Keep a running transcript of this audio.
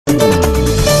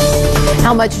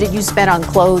How much did you spend on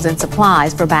clothes and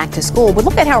supplies for back to school? But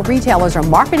look at how retailers are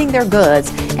marketing their goods.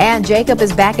 And Jacob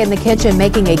is back in the kitchen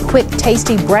making a quick,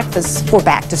 tasty breakfast for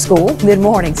back to school.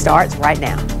 Mid-morning starts right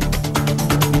now.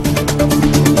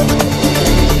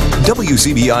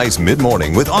 WCBI's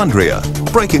Mid-Morning with Aundrea,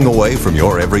 breaking away from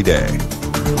your everyday.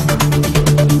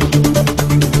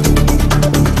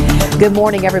 Good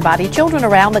morning, everybody. Children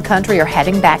around the country are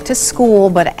heading back to school,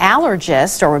 but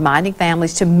allergists are reminding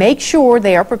families to make sure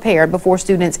they are prepared before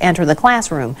students enter the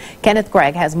classroom. Kenneth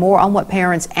Gregg has more on what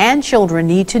parents and children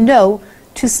need to know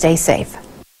to stay safe.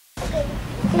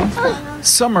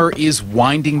 Summer is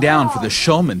winding down for the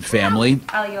Shulman family,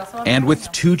 and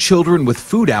with 2 children with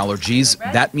food allergies,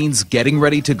 that means getting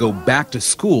ready to go back to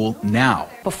school now.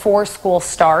 Before school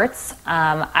starts,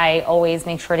 I always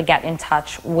make sure to get in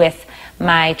touch with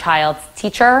my child's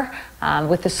teacher,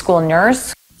 with the school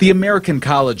nurse. The American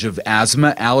College of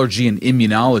Asthma, Allergy, and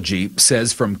Immunology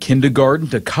says from kindergarten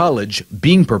to college,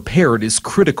 being prepared is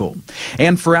critical.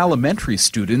 And for elementary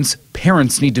students,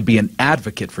 parents need to be an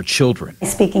advocate for children.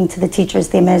 Speaking to the teachers,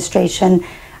 the administration,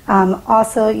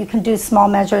 also you can do small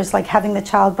measures like having the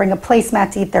child bring a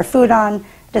placemat to eat their food on,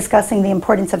 discussing the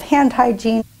importance of hand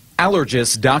hygiene.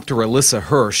 Allergist Dr. Alyssa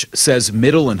Hirsch says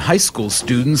middle and high school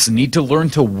students need to learn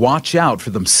to watch out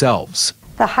for themselves.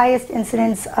 The highest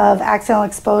incidence of accidental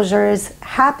exposures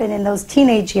happen in those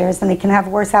teenage years, and they can have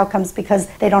worse outcomes because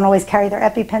they don't always carry their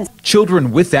EpiPens.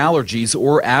 Children with allergies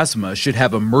or asthma should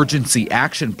have emergency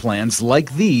action plans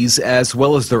like these, as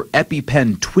well as their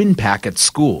EpiPen twin pack at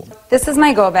school. This is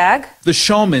my go bag. The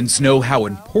Shulmans know how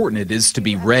important it is to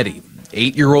be ready.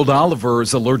 8-year-old Oliver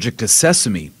is allergic to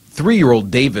sesame. 3-year-old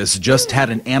Davis just had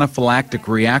an anaphylactic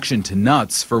reaction to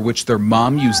nuts, for which their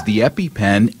mom used the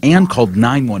EpiPen and called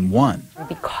 911.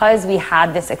 Because we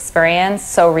had this experience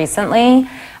so recently,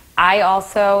 I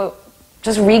also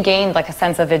just regained like a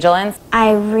sense of vigilance.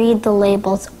 I read the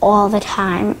labels all the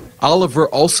time. Oliver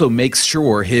also makes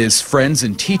sure his friends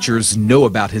and teachers know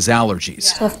about his allergies.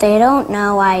 So if they don't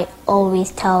know, I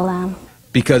always tell them.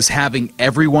 Because having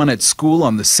everyone at school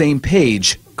on the same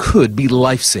page could be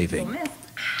life-saving.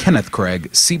 Kenneth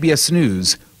Gregg, CBS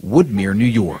News, Woodmere, New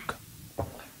York.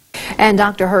 And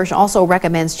Dr. Hirsch also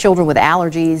recommends children with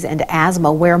allergies and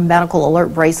asthma wear medical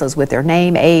alert bracelets with their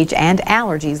name, age, and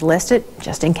allergies listed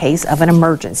just in case of an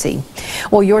emergency.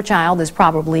 Well, your child is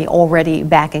probably already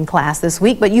back in class this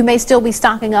week, but you may still be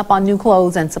stocking up on new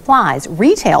clothes and supplies.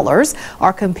 Retailers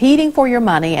are competing for your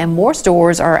money, and more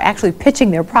stores are actually pitching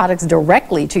their products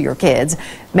directly to your kids.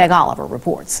 Meg Oliver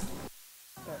reports.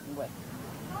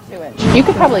 You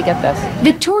could probably get this.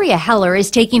 Victoria Heller is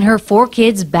taking her 4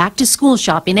 kids back to school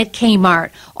shopping at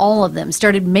Kmart. All of them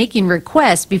started making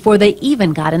requests before they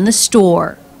even got in the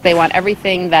store. They want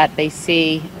everything that they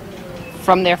see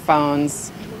from their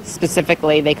phones.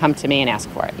 Specifically, they come to me and ask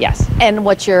for it, yes. And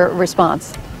what's your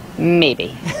response?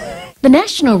 Maybe. The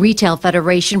National Retail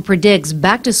Federation predicts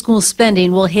back-to-school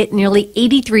spending will hit nearly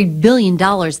 $83 billion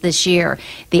this year.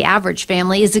 The average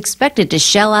family is expected to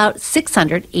shell out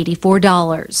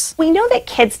 $684. We know that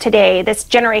kids today, this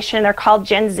generation, they're called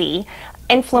Gen Z,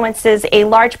 influences a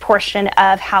large portion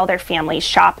of how their families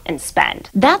shop and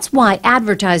spend. That's why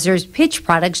advertisers pitch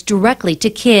products directly to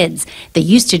kids. They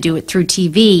used to do it through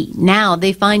TV. Now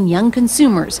they find young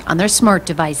consumers on their smart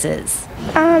devices.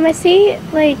 I see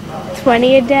like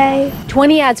 20 a day.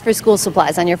 20 ads for school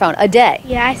supplies on your phone a day.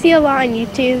 Yeah, I see a lot on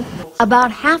YouTube.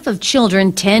 About half of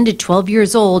children 10 to 12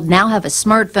 years old now have a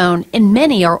smartphone, and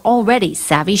many are already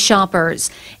savvy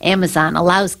shoppers. Amazon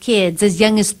allows kids as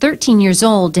young as 13 years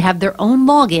old to have their own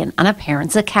login on a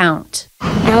parent's account.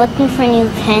 I'm looking for new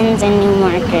pens and new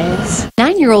markers.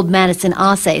 9-year-old Madison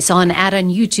Ase saw an ad on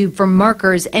YouTube for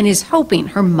markers and is hoping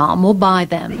her mom will buy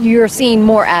them. You're seeing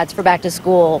more ads for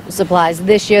back-to-school supplies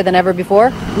this year than ever before?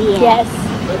 Yes.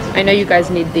 I know you guys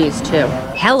need these too.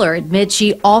 Heller admits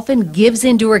she often gives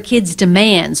in to her kids'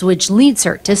 demands, which leads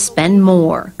her to spend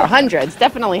more. Hundreds,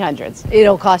 definitely hundreds.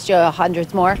 It'll cost you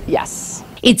hundreds more? Yes.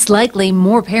 It's likely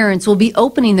more parents will be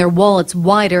opening their wallets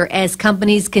wider as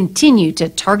companies continue to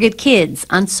target kids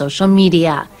on social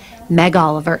media. Meg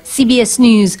Oliver, CBS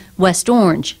News, West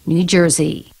Orange, New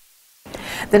Jersey.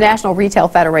 The National Retail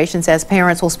Federation says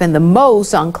parents will spend the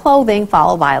most on clothing,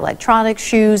 followed by electronics,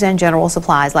 shoes, and general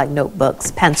supplies like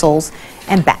notebooks, pencils,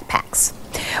 and backpacks.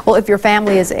 Well, if your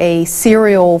family is a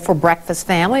cereal for breakfast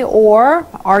family, or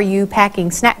are you packing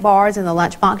snack bars in the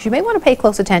lunchbox, you may want to pay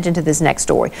close attention to this next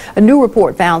story. A new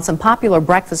report found some popular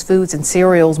breakfast foods and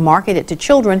cereals marketed to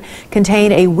children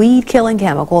contain a weed-killing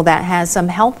chemical that has some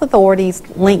health authorities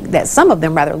linked, that some of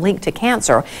them rather linked to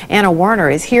cancer. Anna Werner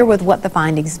is here with what the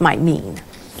findings might mean.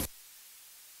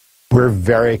 We're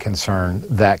very concerned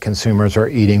that consumers are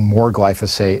eating more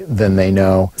glyphosate than they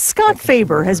know. Scott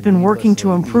Faber has been working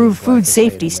to improve food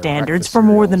safety standards for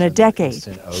more than a decade.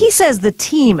 He says the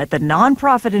team at the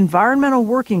Nonprofit Environmental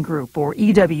Working Group, or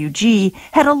EWG,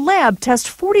 had a lab test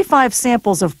 45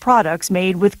 samples of products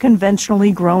made with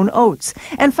conventionally grown oats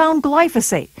and found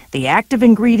glyphosate, the active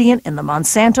ingredient in the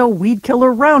Monsanto weed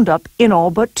killer Roundup, in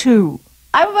all but 2.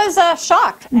 I was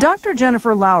shocked. Dr.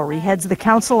 Jennifer Lowry heads the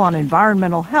Council on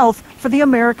Environmental Health for the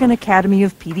American Academy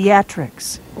of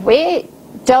Pediatrics. We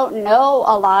don't know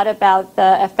a lot about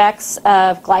the effects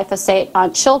of glyphosate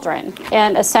on children,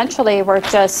 and essentially we're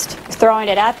just throwing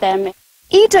it at them.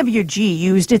 EWG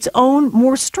used its own,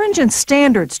 more stringent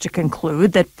standards to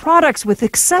conclude that products with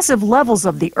excessive levels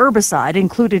of the herbicide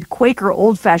included Quaker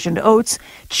old-fashioned oats,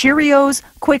 Cheerios,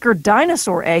 Quaker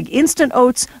dinosaur egg instant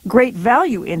oats, Great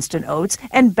Value instant oats,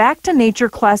 and Back to Nature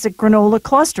classic granola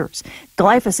clusters.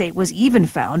 Glyphosate was even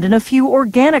found in a few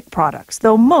organic products,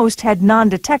 though most had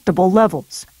non-detectable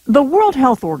levels. The World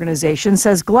Health Organization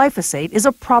says glyphosate is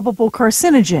a probable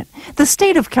carcinogen. The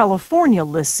state of California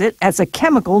lists it as a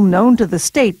chemical known to the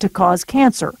state to cause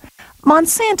cancer.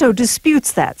 Monsanto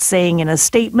disputes that, saying in a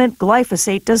statement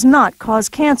glyphosate does not cause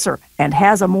cancer and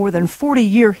has a more than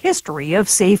 40-year history of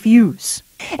safe use.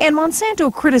 And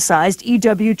Monsanto criticized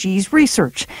EWG's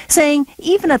research, saying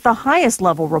even at the highest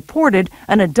level reported,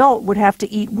 an adult would have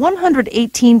to eat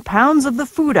 118 pounds of the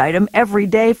food item every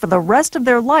day for the rest of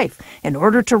their life in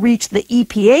order to reach the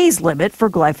EPA's limit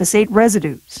for glyphosate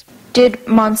residues. Did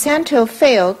Monsanto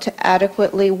fail to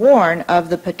adequately warn of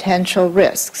the potential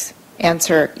risks?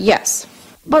 Answer, yes.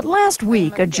 But last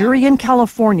week, a jury in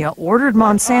California ordered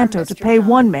Monsanto to pay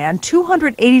one man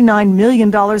 $289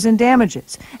 million in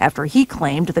damages after he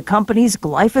claimed the company's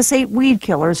glyphosate weed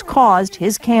killers caused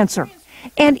his cancer.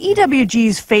 And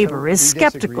EWG's Faber is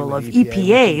skeptical of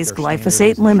EPA's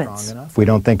glyphosate limits. We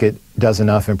don't think it does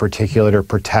enough in particular to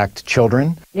protect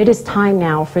children. It is time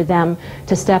now for them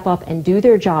to step up and do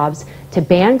their jobs to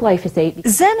ban glyphosate.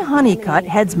 Zen Honeycutt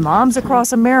heads Moms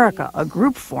Across America, a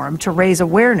group formed to raise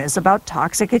awareness about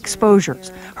toxic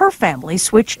exposures. Her family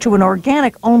switched to an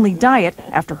organic-only diet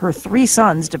after her 3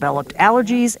 sons developed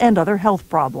allergies and other health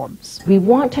problems. We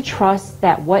want to trust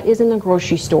that what is in the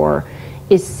grocery store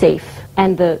is safe.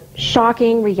 And the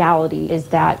shocking reality is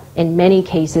that in many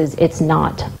cases it's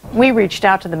not. We reached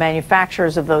out to the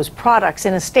manufacturers of those products.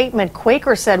 In a statement,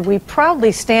 Quaker said, "We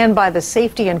proudly stand by the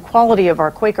safety and quality of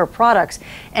our Quaker products.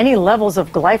 Any levels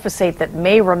of glyphosate that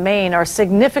may remain are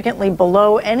significantly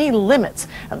below any limits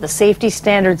of the safety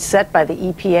standards set by the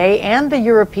EPA and the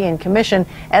European Commission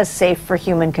as safe for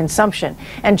human consumption."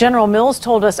 And General Mills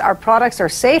told us our products are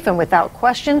safe and without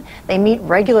question they meet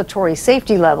regulatory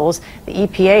safety levels. The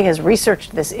EPA has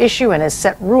researched this issue and has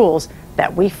set rules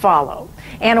that we follow.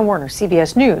 Anna Werner,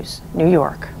 CBS News, New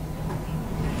York.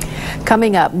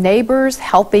 Coming up, neighbors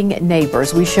helping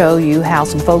neighbors. We show you how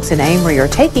some folks in Amory are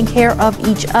taking care of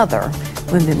each other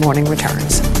when Mid Morning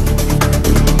returns.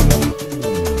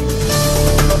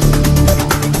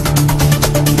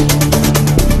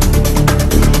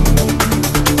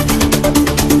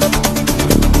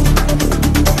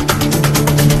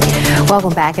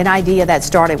 Welcome back. An idea that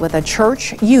started with a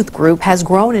church youth group has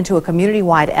grown into a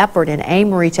community-wide effort in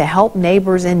Amory to help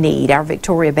neighbors in need. Our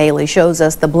Victoria Bailey shows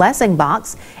us the blessing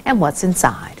box and what's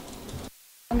inside.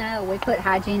 No, we put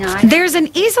hygiene items. There's an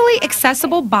easily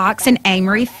accessible box in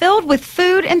Amory filled with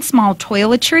food and small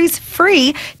toiletries,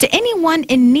 free to anyone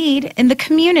in need in the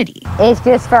community. It's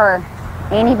just for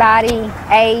anybody,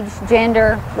 age,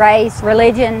 gender, race,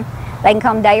 religion. They can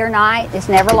come day or night. It's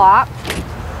never locked.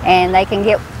 And they can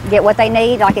get what they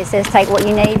need. Like it says, take what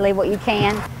you need, leave what you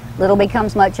can. Little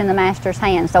becomes much in the master's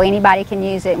hands. So anybody can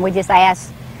use it, and we just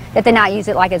ask that they not use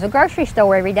it like as a grocery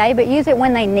store every day, but use it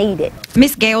when they need it.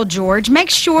 Miss Gail George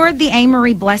makes sure the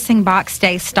Amory Blessing Box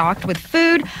stays stocked with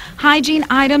food, hygiene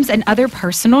items, and other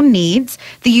personal needs.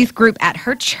 The youth group at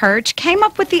her church came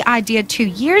up with the idea 2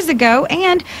 years ago,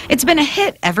 and it's been a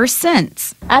hit ever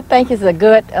since. I think it's a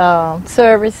good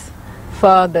service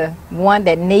for the one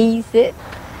that needs it.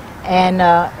 And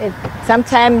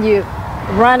sometimes you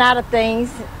run out of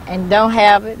things and don't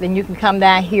have it, then you can come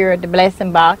down here at the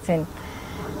blessing box and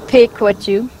pick what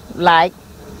you like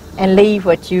and leave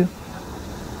what you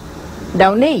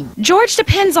don't need. George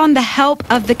depends on the help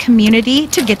of the community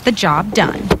to get the job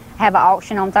done. Have an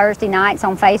auction on Thursday nights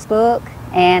on Facebook,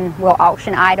 and we'll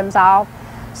auction items off.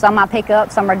 Some I pick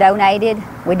up, some are donated.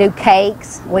 We do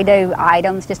cakes, we do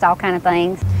items, just all kind of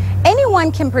things.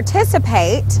 Anyone can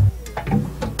participate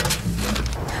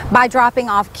by dropping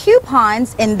off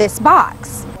coupons in this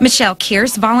box. Michelle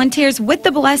Kearse volunteers with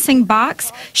the Blessing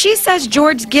Box. She says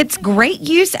George gets great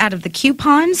use out of the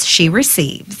coupons she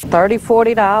receives. $30,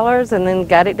 $40, and then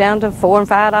got it down to $4 and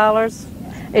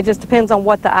 $5. It just depends on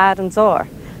what the items are.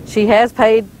 She has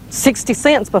paid 60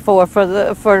 cents before for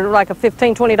like a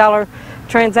 $15, $20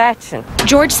 transaction.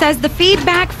 George says the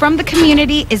feedback from the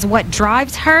community is what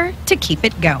drives her to keep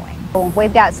it going.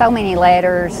 We've got so many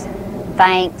letters,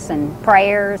 thanks and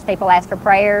prayers. People ask for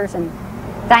prayers and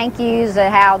thank yous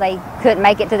of how they couldn't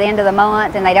make it to the end of the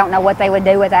month and they don't know what they would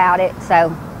do without it.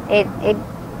 So it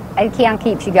kind of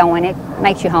keeps you going. It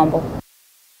makes you humble.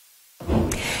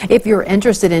 If you're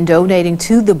interested in donating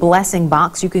to the Blessing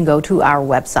Box, you can go to our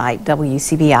website,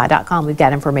 WCBI.com. We've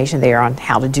got information there on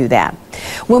how to do that.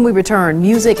 When we return,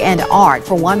 music and art.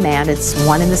 For one man, it's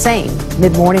one and the same.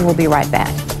 Mid-morning, we'll be right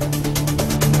back.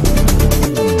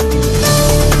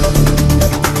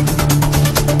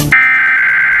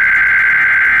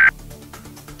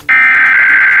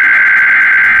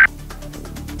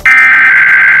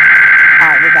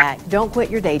 Don't quit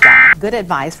your day job. Good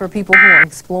advice for people who are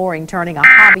exploring turning a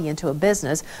hobby into a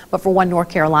business. But for one North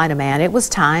Carolina man, it was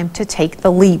time to take the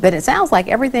leap. And it sounds like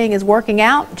everything is working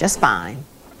out just fine.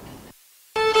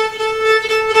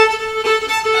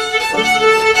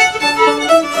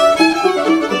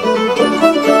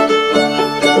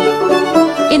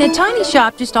 In a tiny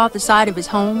shop just off the side of his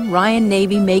home, Ryan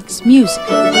Navy makes music.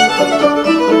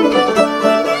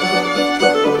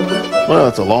 Well,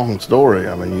 it's a long story.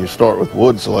 I mean, you start with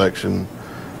wood selection.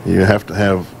 You have to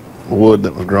have wood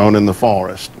that was grown in the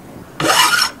forest.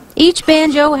 Each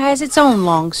banjo has its own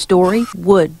long story.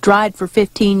 Wood dried for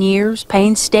 15 years,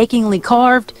 painstakingly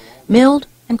carved, milled,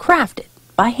 and crafted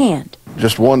by hand.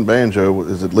 Just one banjo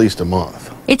is at least a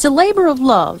month. It's a labor of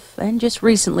love, and just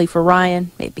recently for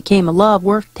Ryan, it became a love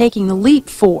worth taking the leap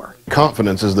for.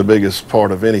 Confidence is the biggest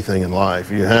part of anything in life.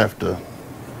 You have to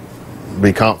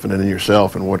be confident in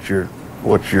yourself and what you're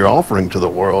offering to the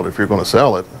world if you're going to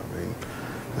sell it. I mean,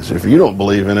 if you don't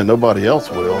believe in it, nobody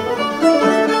else will.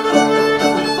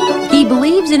 He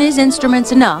believes in his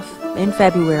instruments enough. In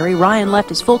February, Ryan left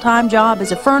his full-time job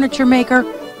as a furniture maker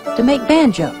to make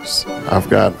banjos. I've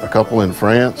got a couple in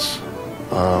France,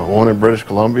 one in British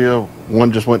Columbia,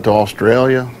 one just went to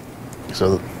Australia,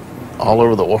 so all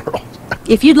over the world.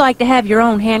 If you'd like to have your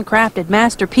own handcrafted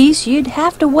masterpiece, you'd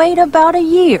have to wait about a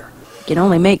year. You can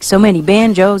only make so many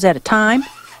banjos at a time.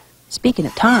 Speaking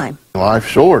of time, Life's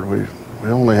short. We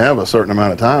only have a certain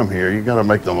amount of time here. You got to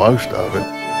make the most of it.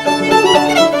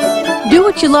 Do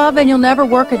what you love and you'll never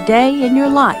work a day in your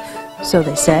life. So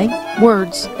they say,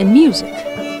 words and music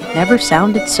never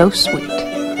sounded so sweet.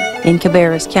 In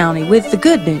Cabarrus County with the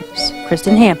good news,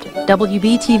 Kristen Hampton,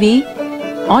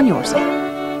 WBTV, on your side.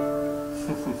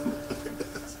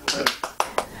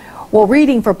 Well,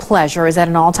 reading for pleasure is at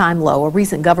an all-time low. A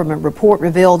recent government report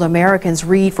revealed Americans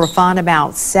read for fun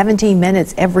about 17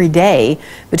 minutes every day.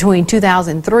 Between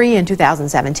 2003 and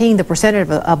 2017, the percentage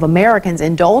of Americans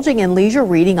indulging in leisure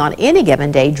reading on any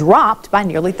given day dropped by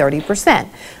nearly 30%.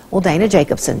 Well, Dana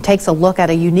Jacobson takes a look at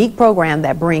a unique program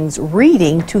that brings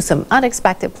reading to some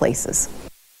unexpected places.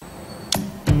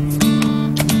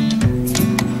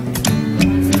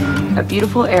 A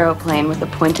beautiful aeroplane with a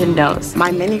pointed nose.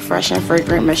 My mini fresh and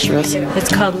fragrant mistress.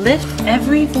 It's called Lift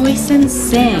Every Voice and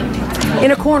Sing.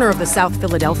 In a corner of the South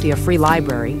Philadelphia Free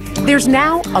Library, there's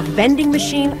now a vending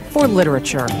machine for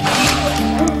literature.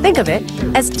 Think of it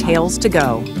as Tales to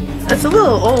Go. It's a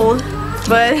little old,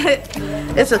 but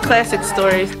it's a classic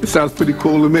story. It sounds pretty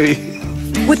cool to me.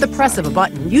 With the press of a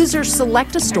button, users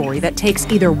select a story that takes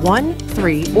either 1,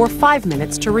 3, or 5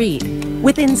 minutes to read.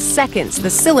 Within seconds, the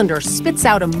cylinder spits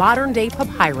out a modern-day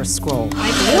papyrus scroll.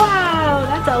 Wow,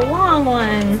 that's a long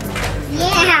one.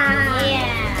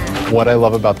 Yeah. What I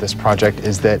love about this project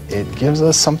is that it gives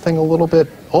us something a little bit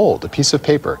old, a piece of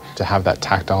paper, to have that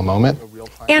tactile moment.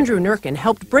 Andrew Nurkin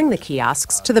helped bring the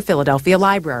kiosks to the Philadelphia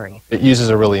Library. It uses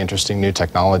a really interesting new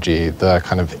technology, the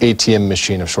kind of ATM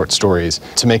machine of short stories,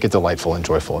 to make it delightful and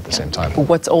joyful at the same time.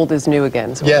 What's old is new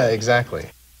again. Yeah, exactly.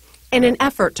 In an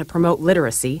effort to promote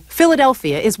literacy,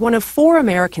 Philadelphia is one of 4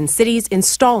 American cities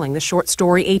installing the short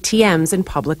story ATMs in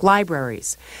public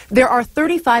libraries. There are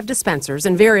 35 dispensers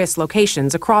in various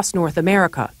locations across North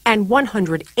America and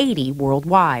 180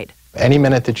 worldwide. Any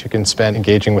minute that you can spend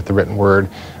engaging with the written word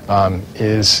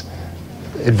is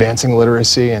advancing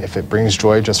literacy, and if it brings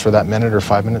joy just for that minute or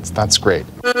 5 minutes, that's great.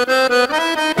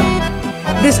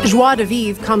 This joie de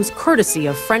vivre comes courtesy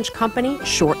of French company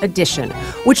Short Edition,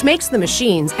 which makes the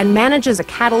machines and manages a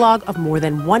catalog of more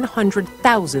than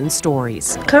 100,000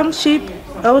 stories. Come sheep,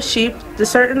 oh sheep, the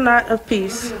certain lot of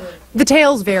peace. The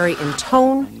tales vary in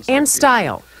tone and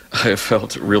style, I have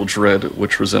felt real dread,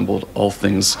 which resembled all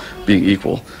things being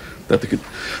equal.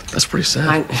 That's pretty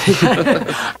sad.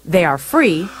 They are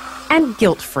free and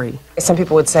guilt-free. Some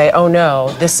people would say, oh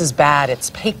no, this is bad, it's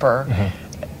paper.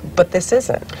 But this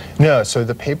isn't. No, so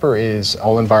the paper is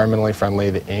all environmentally friendly,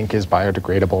 the ink is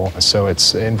biodegradable, so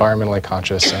it's environmentally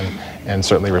conscious and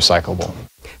certainly recyclable.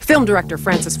 Film director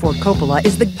Francis Ford Coppola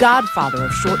is the godfather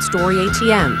of short story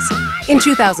ATMs. In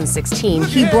 2016,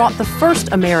 he brought the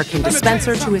first American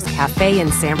dispenser to his cafe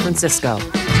in San Francisco.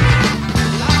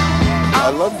 I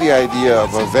love the idea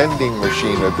of a vending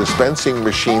machine, a dispensing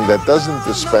machine that doesn't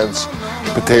dispense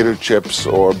potato chips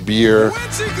or beer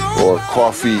or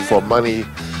coffee for money,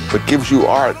 but gives you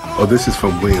art. Oh, this is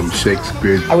from William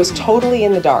Shakespeare. I was totally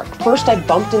in the dark. First I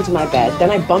bumped into my bed,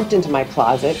 then I bumped into my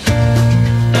closet.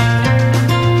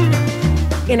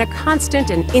 In a constant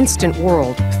and instant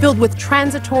world filled with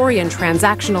transitory and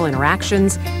transactional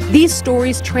interactions, these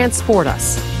stories transport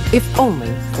us, if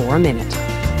only for a minute.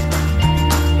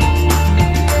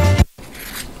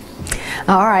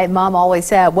 All right, Mom always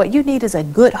said, what you need is a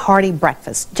good hearty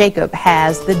breakfast. Jacob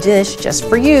has the dish just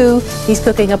for you. He's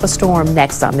cooking up a storm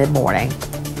next on Mid-Morning.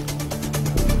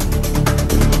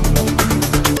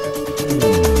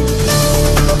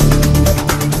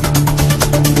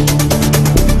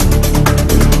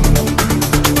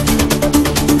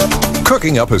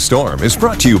 Cooking Up a Storm is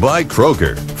brought to you by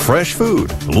Kroger. Fresh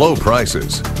food, low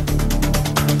prices.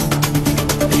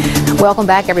 Welcome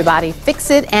back, everybody. Fix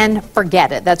it and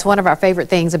forget it. That's one of our favorite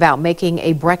things about making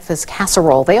a breakfast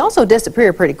casserole. They also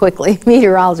disappear pretty quickly.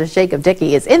 Meteorologist Jacob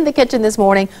Dickey is in the kitchen this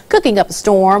morning, cooking up a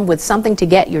storm with something to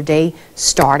get your day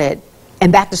started.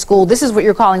 And back to school, this is what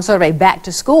you're calling sort of a back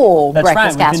to school breakfast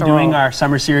casserole. That's right. We've been doing our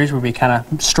summer series where we kind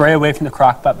of stray away from the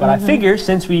crock pot. But I figure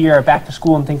since we are back to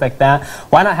school and things like that,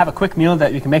 why not have a quick meal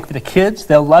that you can make for the kids?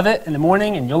 They'll love it in the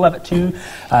morning and you'll love it too.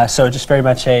 So just very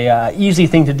much a easy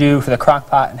thing to do for the crock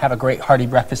pot and have a great hearty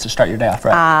breakfast to start your day off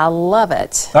right. I love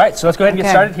it. All right, so let's go ahead and get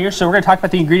started here. So we're going to talk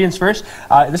about the ingredients first.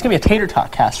 This is going to be a tater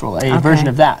tot casserole, a version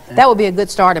of that. That would be a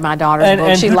good start in my daughter's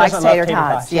book. She likes tater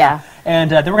tots. Yeah.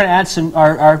 And then we're going to add some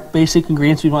our basic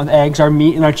ingredients. We want eggs, our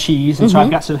meat, and our cheese. And so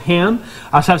I've got some ham.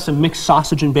 I also have some mixed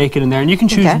sausage and bacon in there. And you can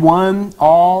choose one,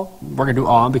 all. We're going to do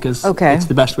all because it's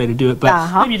the best way to do it.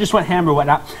 But maybe you just want ham or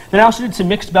whatnot. Then I also did some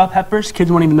mixed bell peppers.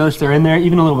 Kids won't even notice they're in there.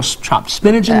 Even a little chopped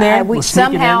spinach in there.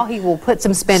 Somehow he will put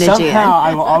some spinach in. Somehow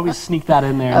I will always sneak that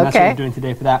in there. And that's what we're doing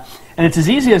today for that. And it's as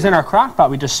easy as in our crock pot.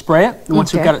 We just spray it. And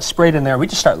once we've got it sprayed in there, we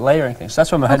just start layering things. So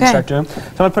that's what I'm going to start doing. So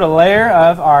I'm going to put a layer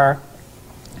of our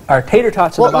tater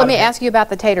tots in the bottom. Well, let me ask you about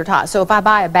the tater tots. So if I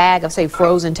buy a bag of, say,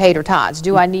 frozen tater tots,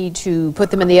 do I need to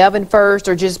put them in the oven first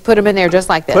or just put them in there just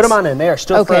like this? Put them on in. They are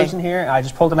still frozen here. I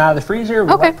just pulled them out of the freezer.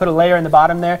 We put a layer in the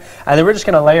bottom there. And then we're just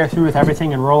going to layer through with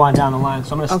everything and roll on down the line.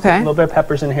 So I'm going to stick a little bit of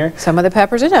peppers in here. Some of the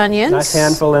peppers and onions. Nice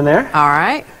handful in there. All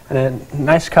right. And a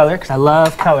nice color, because I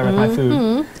love color with my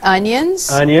food.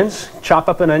 Onions. Onions. Chop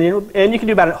up an onion. And you can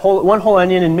do about one whole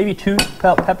onion and maybe 2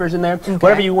 peppers in there.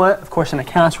 Whatever you want, of course, in a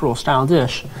casserole style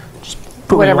dish.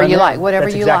 Whatever you like, whatever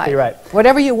That's you exactly like. Right.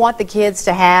 Whatever you want the kids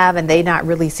to have and they not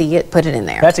really see it, put it in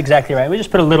there. That's exactly right. We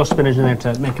just put a little spinach in there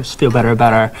to make us feel better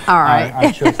about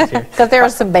our choices here. Because there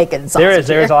is some bacon and sausage.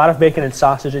 There is a lot of bacon and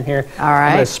sausage in here. All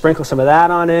right. I'm going to sprinkle some of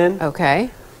that on in. Okay.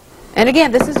 And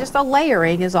again, this is just a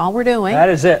layering is all we're doing. That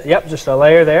is it. Yep, just a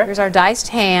layer there. Here's our diced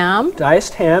ham.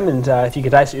 Diced ham, and if you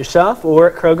could dice it yourself, or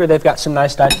at Kroger, they've got some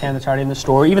nice diced ham that's already in the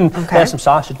store. Even they have some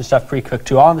sausage and stuff pre-cooked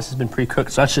too. All of this has been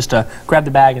pre-cooked, so that's just grab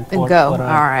the bag and pull it on. All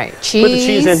right. Cheese. Put the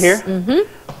cheese in here.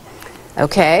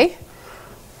 Okay.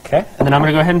 Okay, and then I'm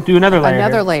going to go ahead and do another layer.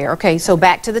 Another layer. Okay, so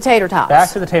back to the tater tots. Back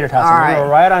to the tater tots. All I'm going to go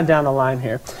right on down the line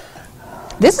here.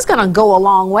 This is going to go a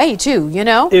long way, too, you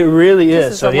know? It really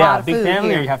is. So, yeah, big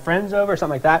family, or you have friends over, or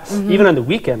something like that. Even on the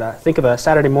weekend, think of a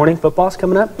Saturday morning, football's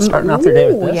coming up, starting off their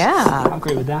day with this. Yeah. How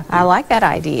great would that be? I like that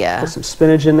idea. Put some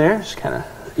spinach in there, just kind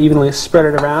of evenly spread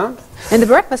it around. And the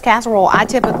breakfast casserole I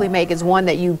typically make is one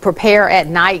that you prepare at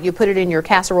night. You put it in your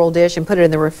casserole dish and put it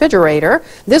in the refrigerator.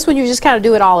 This one, you just kind of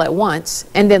do it all at once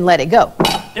and then let it go.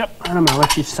 Yep, and I'm going to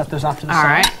let you set those off to the side. All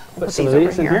right. Put some of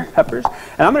these in here, peppers.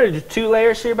 And I'm going to do 2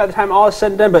 layers here by the time all is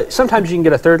said and done, but sometimes you can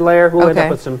get a 3rd layer. We'll end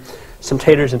up with some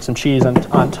taters and some cheese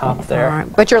on top there. All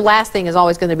right. But your last thing is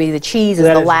always going to be the cheese is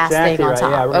the last thing on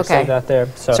top. Yeah, we're going to save that there.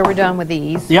 So we're done with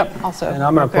these. Yep. Also. And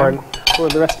I'm going to pour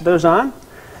the rest of those on.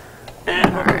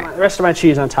 And the rest of my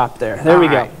cheese on top there. There we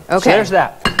go. Okay. So there's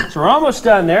that. So we're almost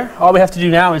done there. All we have to do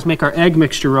now is make our egg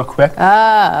mixture real quick. Okay.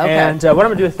 And what I'm going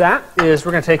to do with that is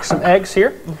we're going to take some eggs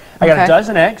here. I got a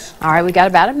dozen eggs. All right, we got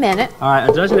about a minute. All right,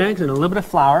 a dozen eggs and a little bit of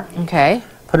flour. Okay.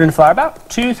 Put it in the flour, about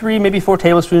 2, 3, maybe 4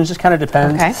 tablespoons, just kind of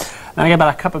depends. Okay. Then I got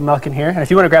about a cup of milk in here. And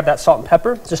if you want to grab that salt and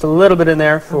pepper, just a little bit in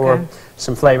there for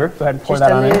some flavor. Go ahead and pour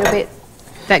that on in. Just a little bit.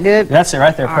 That good? That's it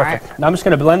right there, All perfect. right. Now I'm just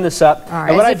going to blend this up. All right.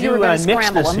 And what I As if you do were when I gonna mix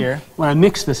scramble this them. here,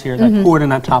 is I pour it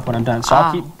in on top when I'm done. So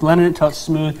I'll keep blending it until it's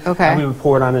smooth. Okay. And we would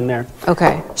pour it on in there.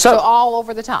 Okay. So all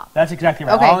over the top. That's exactly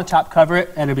right. Okay. All on the top, cover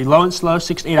it, and it'll be low and slow,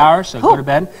 6 to 8 hours. So go to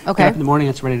bed. Okay. Get up in the morning,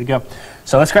 it's ready to go.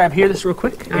 So let's grab here this real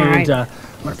quick, All and right.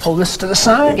 I'm going to pull this to the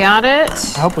side. Got it.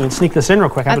 I hope we can sneak this in real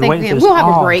quick. I've been waiting for this we'll have a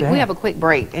all break. day. We have a quick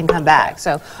break and come back.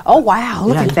 So, oh wow,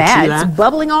 look Yeah, at you can that. see that. It's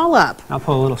bubbling all up. I'll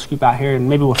pull a little scoop out here, and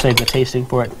maybe we'll save the tasting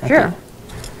for it. Sure.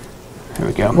 Here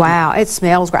we go. Wow, it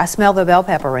smells great. I smell the bell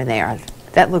pepper in there.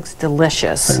 That looks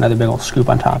delicious. Put another big old scoop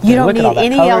on top. You there. don't Look at all need that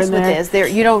any color else in with there.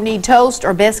 this. You don't need toast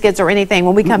or biscuits or anything.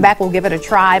 When we come back, we'll give it a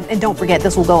try. And don't forget,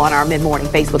 this will go on our mid-morning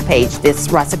Facebook page, this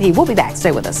recipe. We'll be back.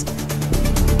 Stay with us.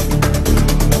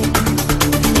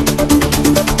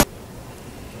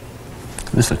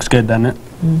 This looks good, doesn't it?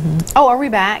 Oh, are we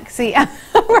back? See,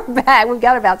 we're back. We've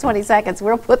got about 20 seconds.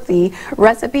 We'll put the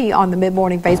recipe on the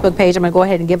mid-morning Facebook page. I'm going to go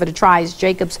ahead and give it a try. It's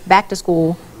Jacob's back to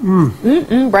school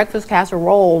breakfast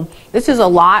casserole. This is a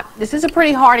lot. This is a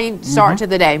pretty hearty start to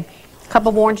the day. Cup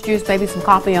of orange juice, maybe some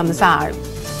coffee on the side.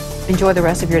 Enjoy the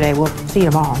rest of your day. We'll see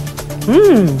you tomorrow.